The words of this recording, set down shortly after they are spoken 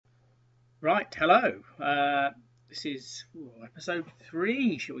Right, hello. This is episode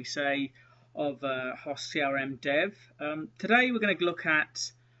 3, shall we say, of HOS CRM Dev. Today we're going to look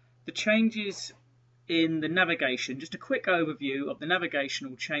at the changes in the navigation, just a quick overview of the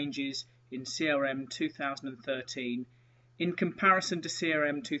navigational changes in CRM 2013 in comparison to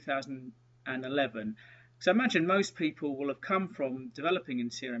CRM 2011. So I imagine most people will have come from developing in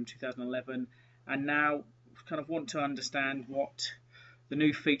CRM 2011 and now kind of want to understand what the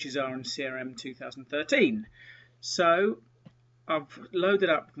new features are in CRM 2013. So I've loaded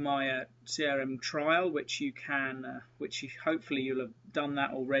up my CRM trial, which hopefully you'll have done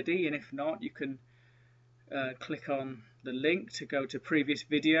that already, and if not, you can click on the link to go to previous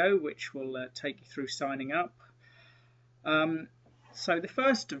video, which will take you through signing up. So the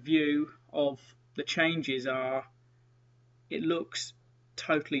first view of the changes are, it looks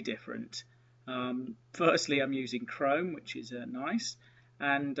totally different. Firstly, I'm using Chrome, which is nice.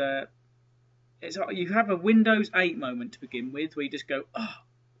 And you have a Windows 8 moment to begin with, where you just go, oh,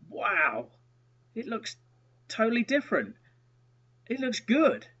 wow, it looks totally different. It looks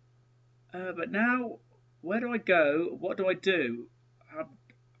good. But now, where do I go? What do I do?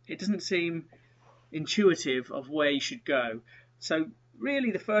 It doesn't seem intuitive of where you should go. So really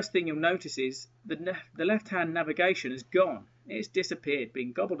the first thing you'll notice is the left-hand navigation is gone. It's disappeared,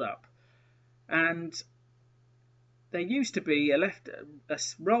 been gobbled up. And there used to be a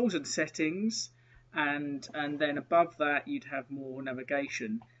roles and settings, and then above that you'd have more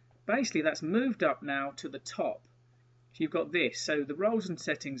navigation. Basically that's moved up now to the top. So you've got this. So the roles and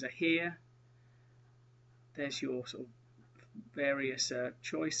settings are here. There's your sort of various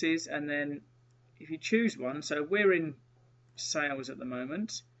choices, and then if you choose one, so we're in sales at the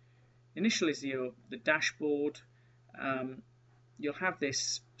moment. Initial is the dashboard. You'll have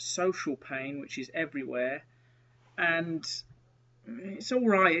this social pane, which is everywhere. And it's all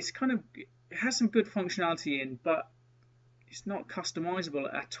right. It has some good functionality in, but it's not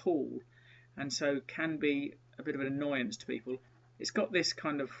customizable at all, and so can be a bit of an annoyance to people. It's got this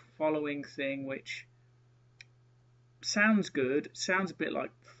kind of following thing, which sounds good, sounds a bit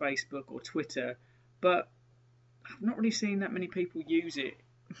like Facebook or Twitter, but I've not really seen that many people use it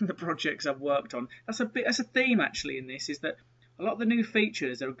in the projects I've worked on. That's a theme actually in this, is that a lot of the new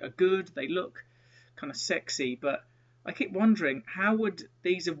features are good. They look kind of sexy, but I keep wondering, how would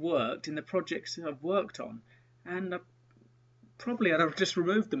these have worked in the projects that I've worked on? And probably I'd have just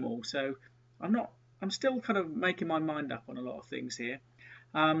removed them all. So I'm still kind of making my mind up on a lot of things here.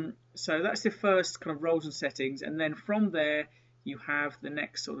 So that's the first kind of roles and settings, and then from there you have the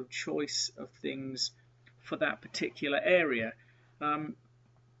next sort of choice of things for that particular area.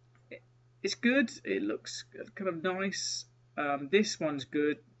 It's good. It looks kind of nice. This one's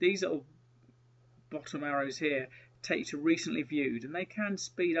good. These little bottom arrows here take you to recently viewed, and they can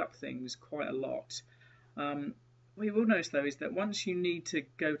speed up things quite a lot. What you will notice though is that once you need to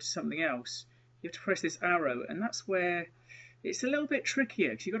go to something else, you have to press this arrow, and that's where it's a little bit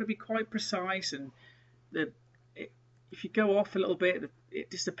trickier, because you've got to be quite precise, and if you go off a little bit, it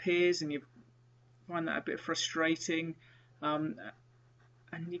disappears, and you find that a bit frustrating, and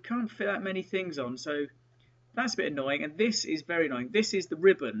you can't fit that many things on, so that's a bit annoying. And this is very annoying. This is the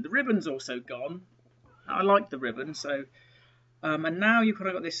ribbon. The ribbon's also gone. I like the ribbon, so and now you've kind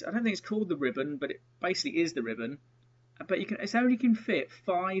of got this. I don't think it's called the ribbon, but it basically is the ribbon. But it only can fit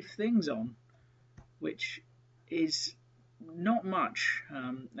 5 things on, which is not much.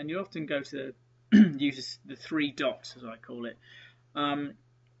 And you often go to use the 3 dots, as I call it.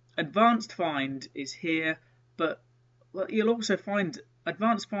 Advanced Find is here, but you'll also find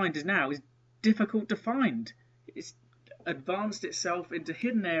Advanced Find is difficult to find. It's advanced itself into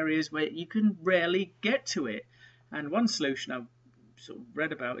hidden areas where you can rarely get to it. And one solution I've sort of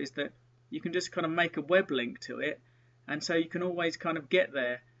read about is that you can just kind of make a web link to it, and so you can always kind of get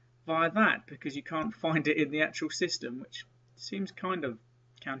there via that, because you can't find it in the actual system, which seems kind of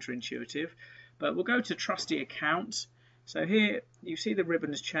counterintuitive. But we'll go to trusty account. So here you see the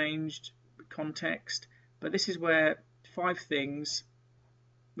ribbon has changed context, but this is where 5 things,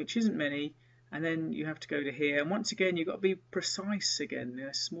 which isn't many, and then you have to go to here, and once again you've got to be precise again. There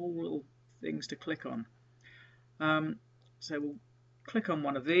are small little things to click on. So we'll click on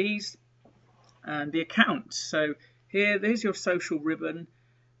one of these, and the account. So there's your social ribbon.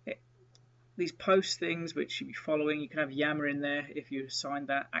 These post things which you'll be following, you can have Yammer in there if you assign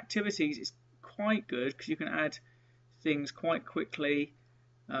that. Activities is quite good because you can add things quite quickly.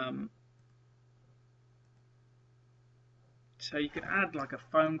 So you can add like a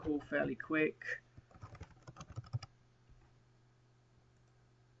phone call fairly quick,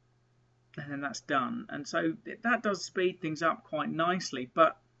 and then that's done. And so that does speed things up quite nicely,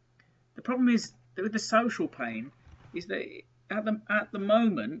 but the problem is that with the social pane is that at the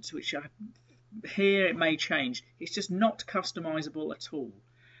moment, which here it may change, it's just not customizable at all.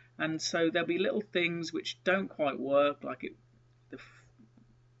 And so there'll be little things which don't quite work, like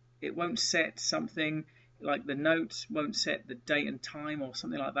it won't set something, like the notes won't set the date and time or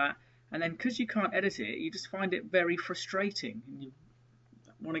something like that. And then because you can't edit it, you just find it very frustrating and you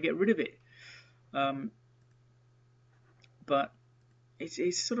want to get rid of it. But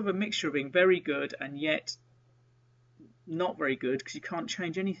it's sort of a mixture of being very good and yet not very good because you can't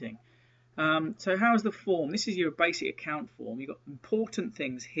change anything. So how's the form? This is your basic account form. You've got important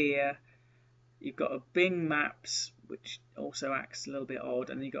things here. You've got a Bing Maps, which also acts a little bit odd,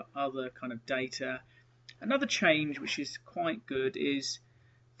 and you've got other kind of data. Another change, which is quite good, is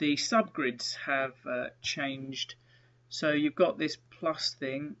the subgrids have changed. So you've got this plus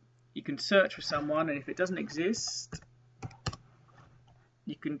thing. You can search for someone, and if it doesn't exist,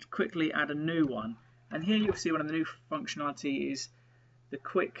 you can quickly add a new one. And here you'll see one of the new functionality is the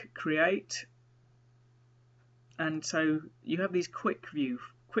quick create. And so you have these quick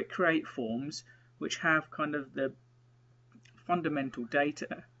create forms which have kind of the fundamental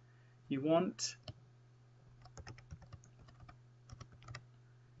data you want.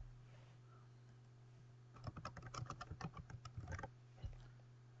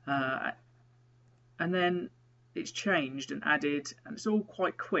 And then it's changed and added, and it's all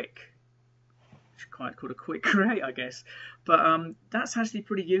quite quick. It's quite called a quick create, I guess. But that's actually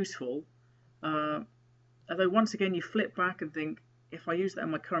pretty useful. Although once again, you flip back and think, if I use that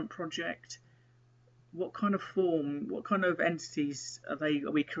in my current project, what kind of form, what kind of entities are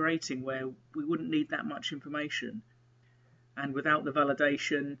we creating where we wouldn't need that much information, and without the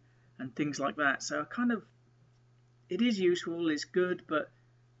validation and things like that. So it is useful, it's good, but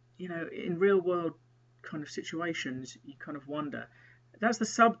you know, in real world kind of situations, you kind of wonder. That's the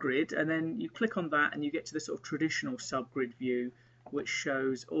subgrid, and then you click on that and you get to the sort of traditional subgrid view, which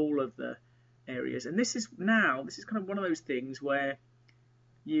shows all of the areas. And this is kind of one of those things where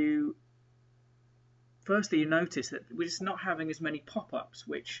firstly you notice that we're just not having as many pop-ups,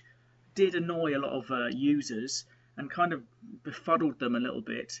 which did annoy a lot of users and kind of befuddled them a little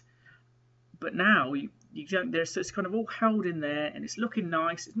bit. But now you don't. It's kind of all held in there, and it's looking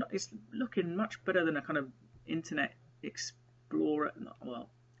nice. It's looking much better than a kind of Internet Explorer, well,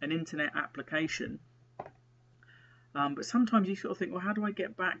 an internet application. But sometimes you sort of think, well, how do I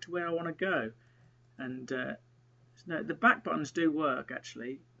get back to where I want to go? And no, the back buttons do work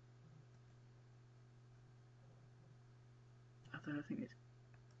actually. Although I think it's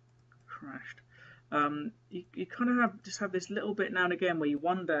crashed. You kind of just have this little bit now and again where you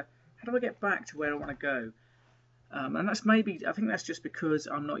wonder, how do I get back to where I want to go? And I think that's just because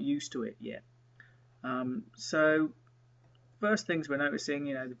I'm not used to it yet. So first things we're noticing,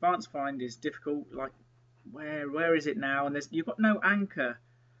 you know, the Vance Find is difficult. Like, where is it now? And you've got no anchor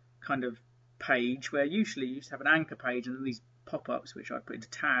kind of page, where usually you used to have an anchor page and then these pop-ups which I put into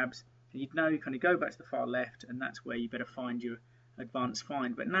tabs, and you'd know you kind of go back to the far left, and that's where you better find your advanced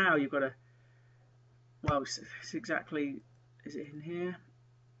find. But now you've got to, well, it's exactly, is it in here?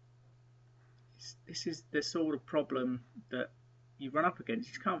 This is the sort of problem that you run up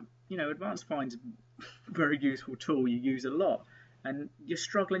against. You can't, you know, advanced find's a very useful tool you use a lot, and you're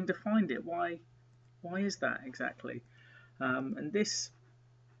struggling to find it. Why is that exactly? And this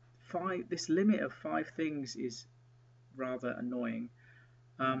limit of 5 things is rather annoying.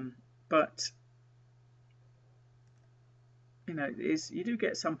 But you know, you do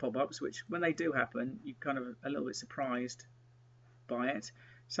get some pop-ups which, when they do happen, you're kind of a little bit surprised by it.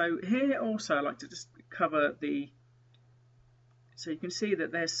 So here also I like to just cover so you can see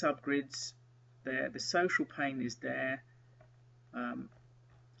that there's subgrids there, the social pane is there,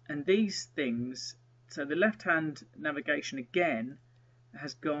 and these things, so the left hand navigation again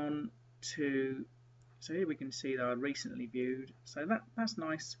has gone to, so here we can see that I recently viewed, so that's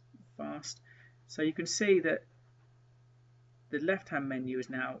nice, fast. So you can see that the left hand menu is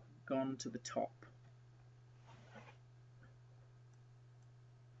now gone to the top.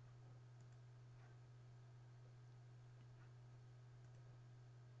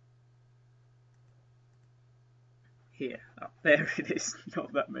 Here, up there it is,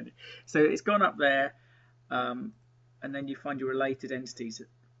 not that many. So it's gone up there, and then you find your related entities.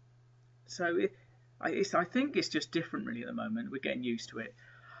 So I think it's just different really at the moment. We're getting used to it.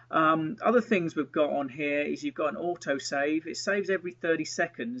 Other things we've got on here is you've got an auto save. It saves every 30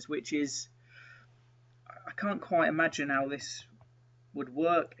 seconds, which is, I can't quite imagine how this would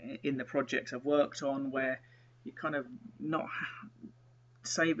work in the projects I've worked on, where you kind of not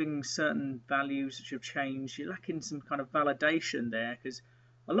saving certain values which have changed. You're lacking some kind of validation there, because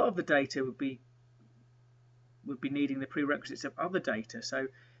a lot of the data would be needing the prerequisites of other data. So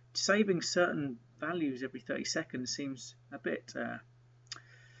saving certain values every 30 seconds seems a bit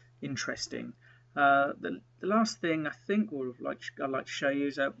interesting. The last thing I think I'd like to show you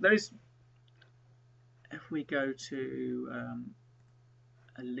is there is, if we go to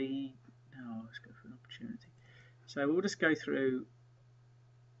a lead, now let's go for an opportunity. So we'll just go through,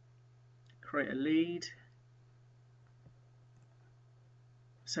 create a lead.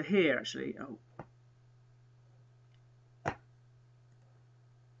 So here actually,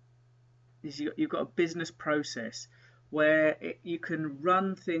 you've got a business process where you can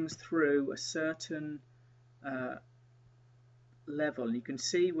run things through a certain level, and you can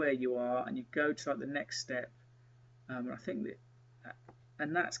see where you are, and you go to like the next step. I think that,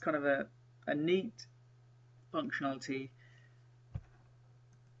 and that's kind of a neat functionality.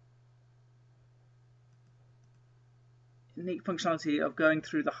 Neat functionality of going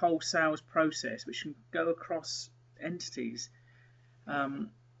through the whole sales process, which can go across entities.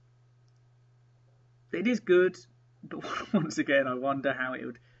 It is good, but once again, I wonder how it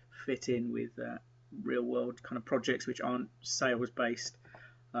would fit in with real world kind of projects which aren't sales based,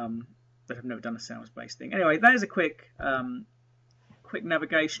 that have never done a sales based thing. Anyway, that is a quick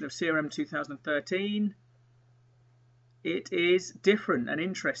navigation of CRM 2013. It is different and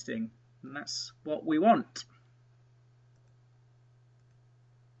interesting, and that's what we want.